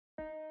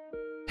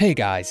Hey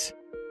guys!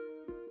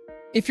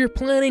 If you're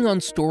planning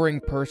on storing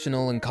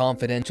personal and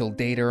confidential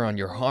data on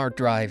your hard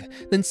drive,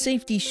 then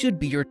safety should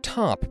be your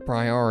top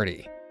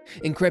priority.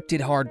 Encrypted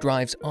hard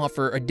drives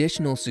offer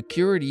additional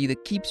security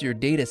that keeps your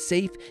data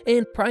safe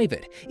and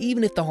private,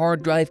 even if the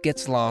hard drive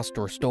gets lost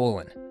or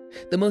stolen.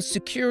 The most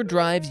secure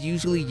drives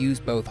usually use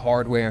both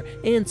hardware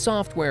and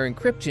software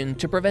encryption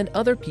to prevent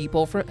other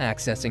people from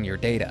accessing your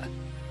data.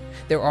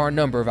 There are a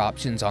number of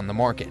options on the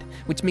market,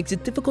 which makes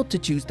it difficult to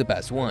choose the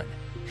best one.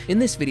 In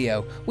this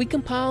video, we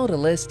compiled a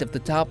list of the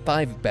top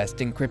 5 best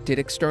encrypted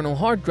external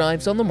hard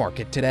drives on the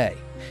market today.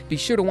 Be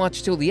sure to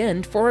watch till the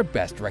end for our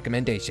best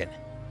recommendation.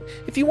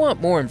 If you want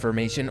more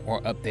information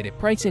or updated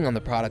pricing on the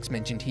products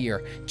mentioned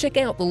here, check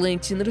out the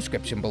links in the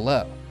description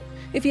below.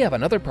 If you have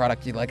another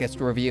product you'd like us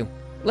to review,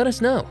 let us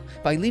know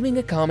by leaving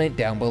a comment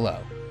down below.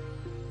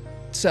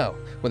 So,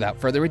 without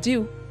further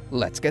ado,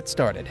 let's get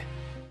started.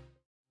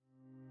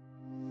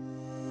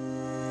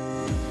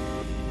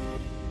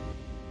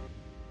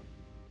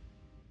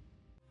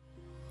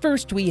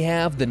 First, we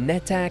have the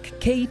Netac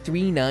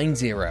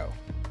K390.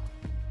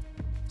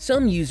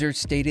 Some users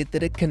stated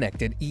that it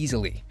connected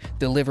easily,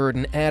 delivered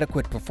an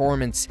adequate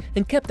performance,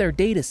 and kept their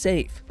data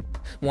safe.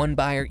 One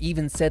buyer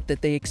even said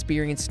that they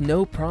experienced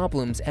no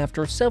problems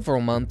after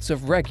several months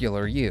of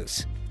regular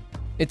use.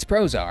 Its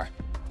pros are: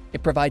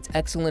 it provides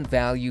excellent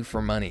value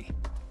for money.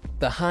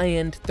 The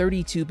high-end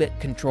 32-bit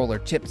controller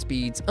chip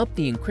speeds up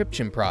the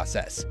encryption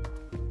process.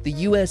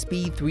 The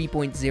USB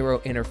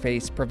 3.0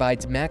 interface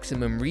provides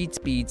maximum read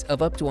speeds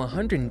of up to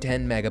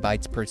 110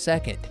 megabytes per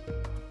second.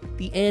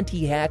 The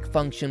anti-hack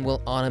function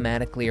will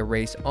automatically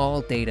erase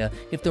all data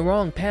if the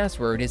wrong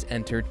password is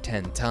entered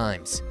 10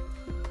 times.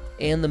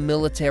 And the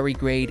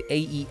military-grade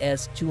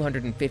AES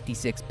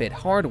 256-bit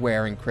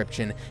hardware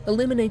encryption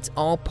eliminates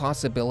all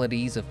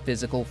possibilities of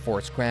physical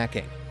force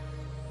cracking.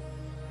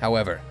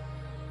 However,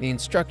 the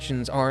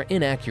instructions are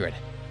inaccurate.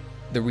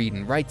 The read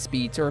and write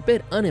speeds are a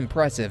bit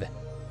unimpressive,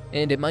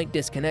 and it might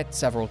disconnect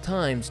several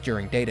times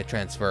during data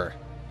transfer.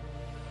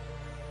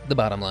 The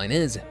bottom line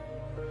is,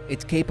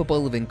 it's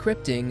capable of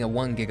encrypting a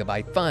 1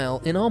 GB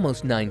file in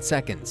almost 9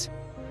 seconds.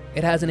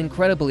 It has an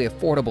incredibly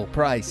affordable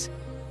price,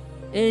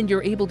 and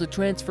you're able to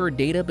transfer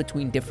data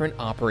between different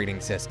operating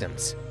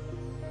systems.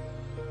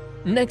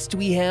 Next,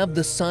 we have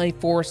the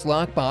SiForce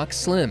Lockbox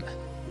Slim.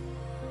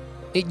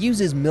 It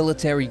uses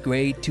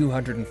military-grade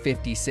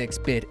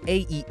 256-bit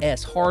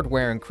AES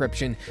hardware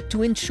encryption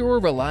to ensure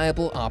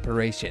reliable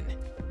operation.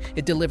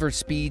 It delivers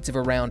speeds of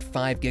around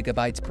 5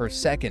 GB per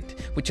second,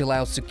 which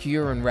allows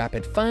secure and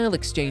rapid file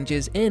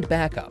exchanges and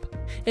backup,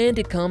 and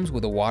it comes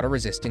with a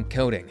water-resistant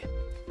coating.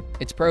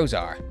 Its pros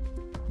are: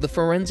 the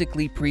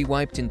forensically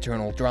pre-wiped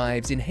internal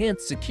drives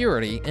enhance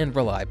security and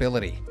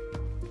reliability.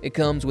 It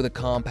comes with a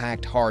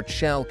compact hard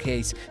shell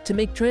case to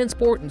make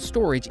transport and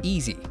storage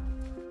easy.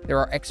 There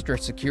are extra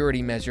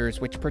security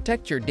measures which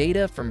protect your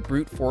data from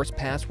brute force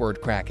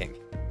password cracking.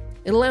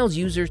 It allows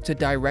users to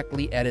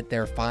directly edit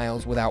their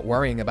files without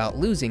worrying about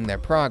losing their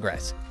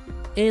progress.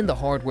 And the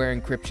hardware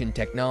encryption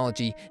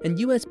technology and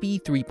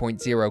USB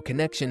 3.0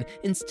 connection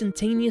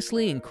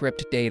instantaneously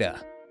encrypt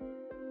data.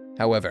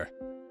 However,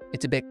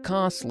 it's a bit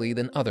costly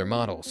than other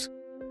models.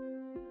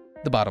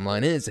 The bottom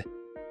line is,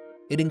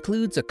 it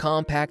includes a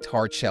compact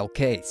hardshell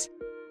case.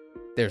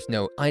 There's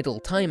no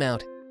idle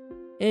timeout,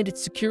 and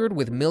it's secured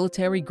with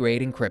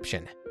military-grade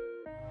encryption.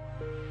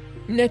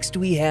 Next,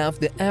 we have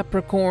the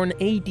Apricorn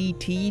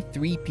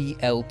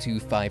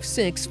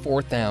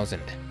ADT-3PL256-4000.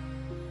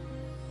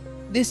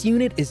 This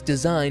unit is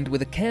designed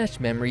with a cache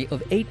memory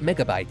of 8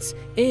 megabytes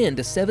and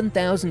a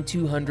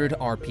 7,200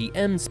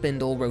 RPM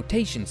spindle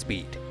rotation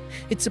speed.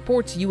 It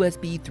supports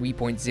USB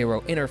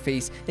 3.0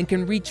 interface and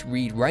can reach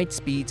read-write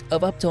speeds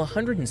of up to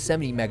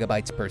 170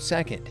 megabytes per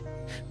second.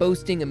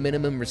 Boasting a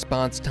minimum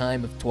response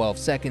time of 12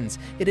 seconds,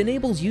 it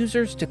enables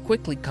users to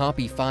quickly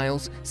copy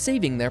files,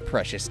 saving their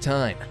precious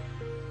time.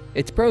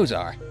 Its pros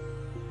are: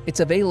 it's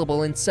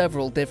available in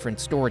several different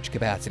storage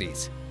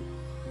capacities.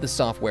 The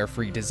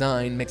software-free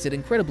design makes it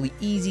incredibly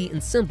easy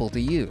and simple to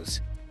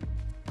use.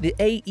 The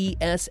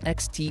AES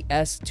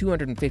XTS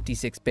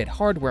 256-bit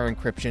hardware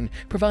encryption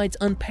provides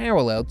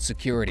unparalleled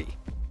security.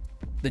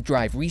 The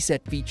drive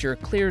reset feature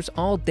clears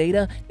all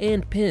data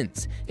and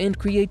pins and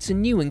creates a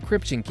new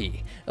encryption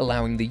key,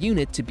 allowing the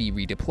unit to be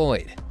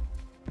redeployed.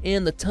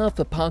 And the tough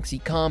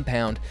epoxy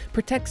compound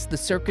protects the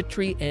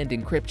circuitry and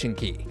encryption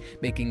key,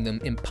 making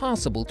them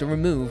impossible to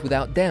remove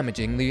without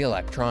damaging the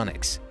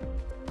electronics.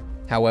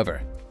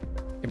 However,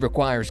 it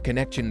requires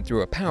connection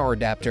through a power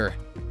adapter,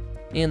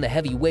 and the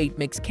heavy weight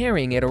makes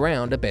carrying it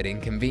around a bit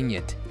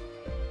inconvenient.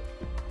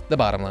 The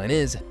bottom line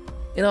is,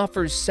 it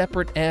offers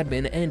separate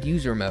admin and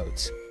user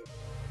modes.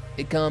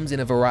 It comes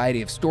in a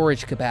variety of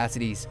storage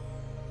capacities,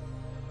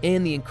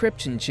 and the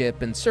encryption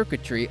chip and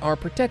circuitry are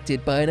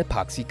protected by an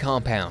epoxy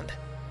compound.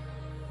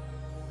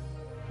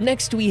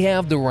 Next, we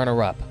have the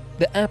runner-up,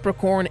 the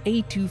Apricorn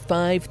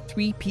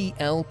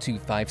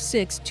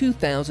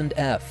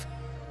A253PL256-4000F.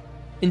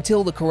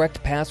 Until the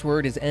correct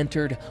password is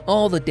entered,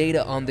 all the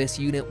data on this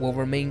unit will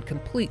remain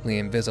completely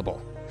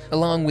invisible.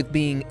 Along with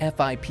being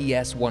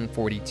FIPS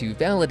 142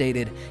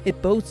 validated,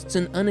 it boasts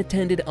an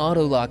unattended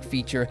auto-lock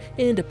feature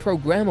and a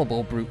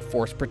programmable brute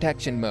force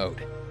protection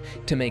mode.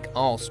 To make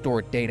all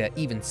stored data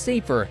even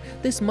safer,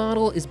 this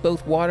model is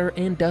both water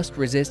and dust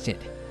resistant.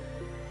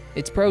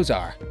 Its pros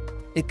are: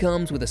 it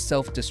comes with a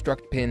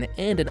self-destruct pin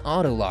and an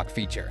auto-lock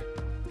feature.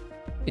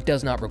 It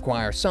does not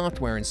require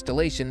software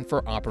installation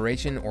for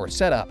operation or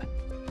setup.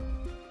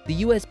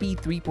 The USB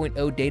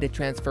 3.0 data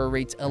transfer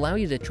rates allow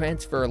you to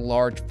transfer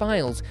large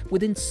files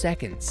within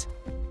seconds.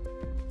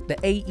 The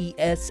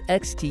AES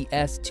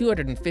XTS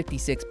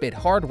 256-bit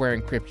hardware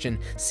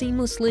encryption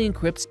seamlessly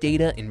encrypts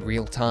data in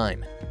real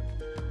time.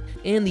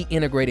 And the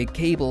integrated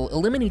cable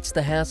eliminates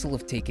the hassle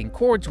of taking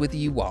cords with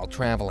you while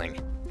traveling.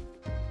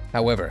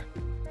 However,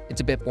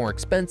 it's a bit more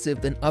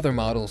expensive than other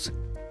models,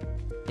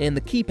 and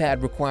the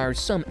keypad requires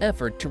some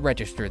effort to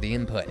register the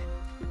input.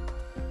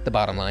 The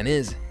bottom line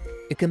is,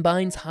 it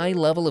combines high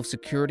level of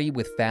security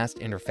with fast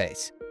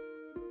interface.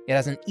 It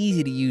has an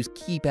easy-to-use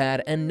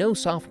keypad and no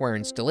software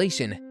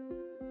installation,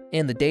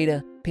 and the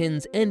data,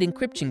 pins, and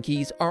encryption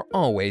keys are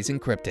always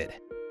encrypted.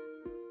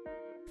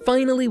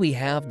 Finally, we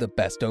have the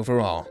best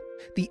overall,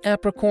 the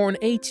Apricorn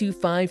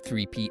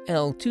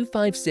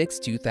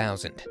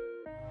ADT-3PL256-4000.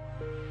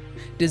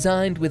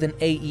 Designed with an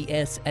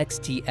AES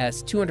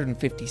XTS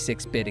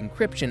 256-bit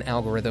encryption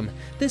algorithm,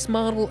 this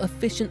model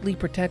efficiently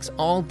protects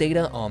all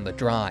data on the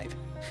drive.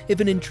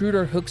 If an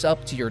intruder hooks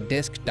up to your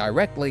disk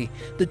directly,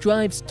 the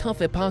drive's tough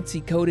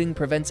epoxy coating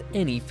prevents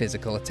any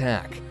physical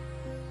attack.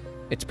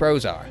 Its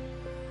pros are: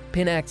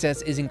 pin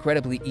access is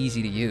incredibly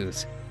easy to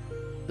use.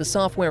 The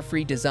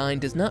software-free design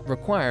does not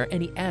require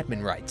any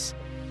admin rights.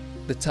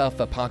 The tough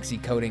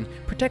epoxy coating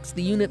protects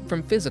the unit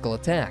from physical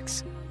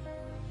attacks.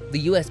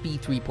 The USB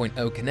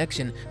 3.0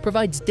 connection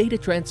provides data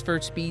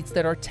transfer speeds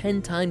that are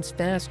 10 times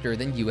faster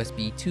than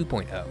USB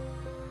 2.0.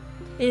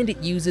 And it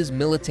uses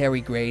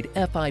military-grade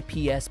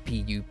FIPS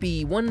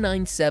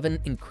PUB197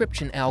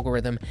 encryption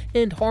algorithm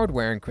and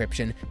hardware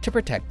encryption to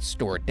protect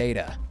stored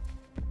data.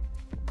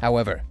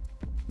 However,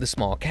 the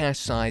small cache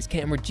size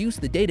can reduce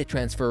the data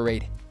transfer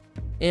rate,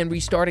 and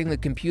restarting the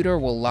computer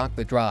will lock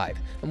the drive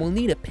and will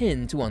need a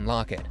PIN to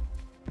unlock it.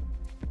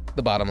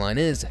 The bottom line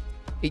is,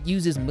 it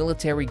uses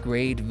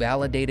military-grade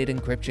validated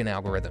encryption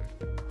algorithm.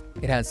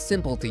 It has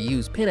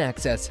simple-to-use PIN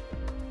access,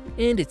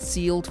 and it's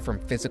sealed from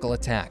physical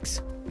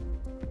attacks.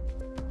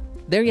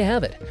 There you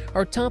have it,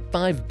 our top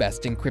 5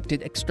 best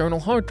encrypted external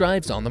hard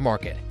drives on the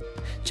market.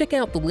 Check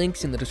out the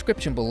links in the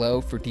description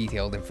below for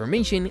detailed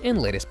information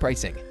and latest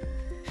pricing.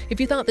 If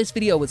you thought this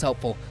video was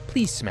helpful,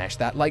 please smash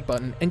that like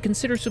button and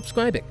consider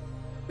subscribing.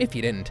 If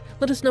you didn't,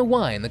 let us know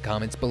why in the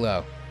comments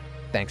below.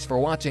 Thanks for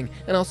watching,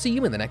 and I'll see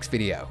you in the next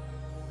video.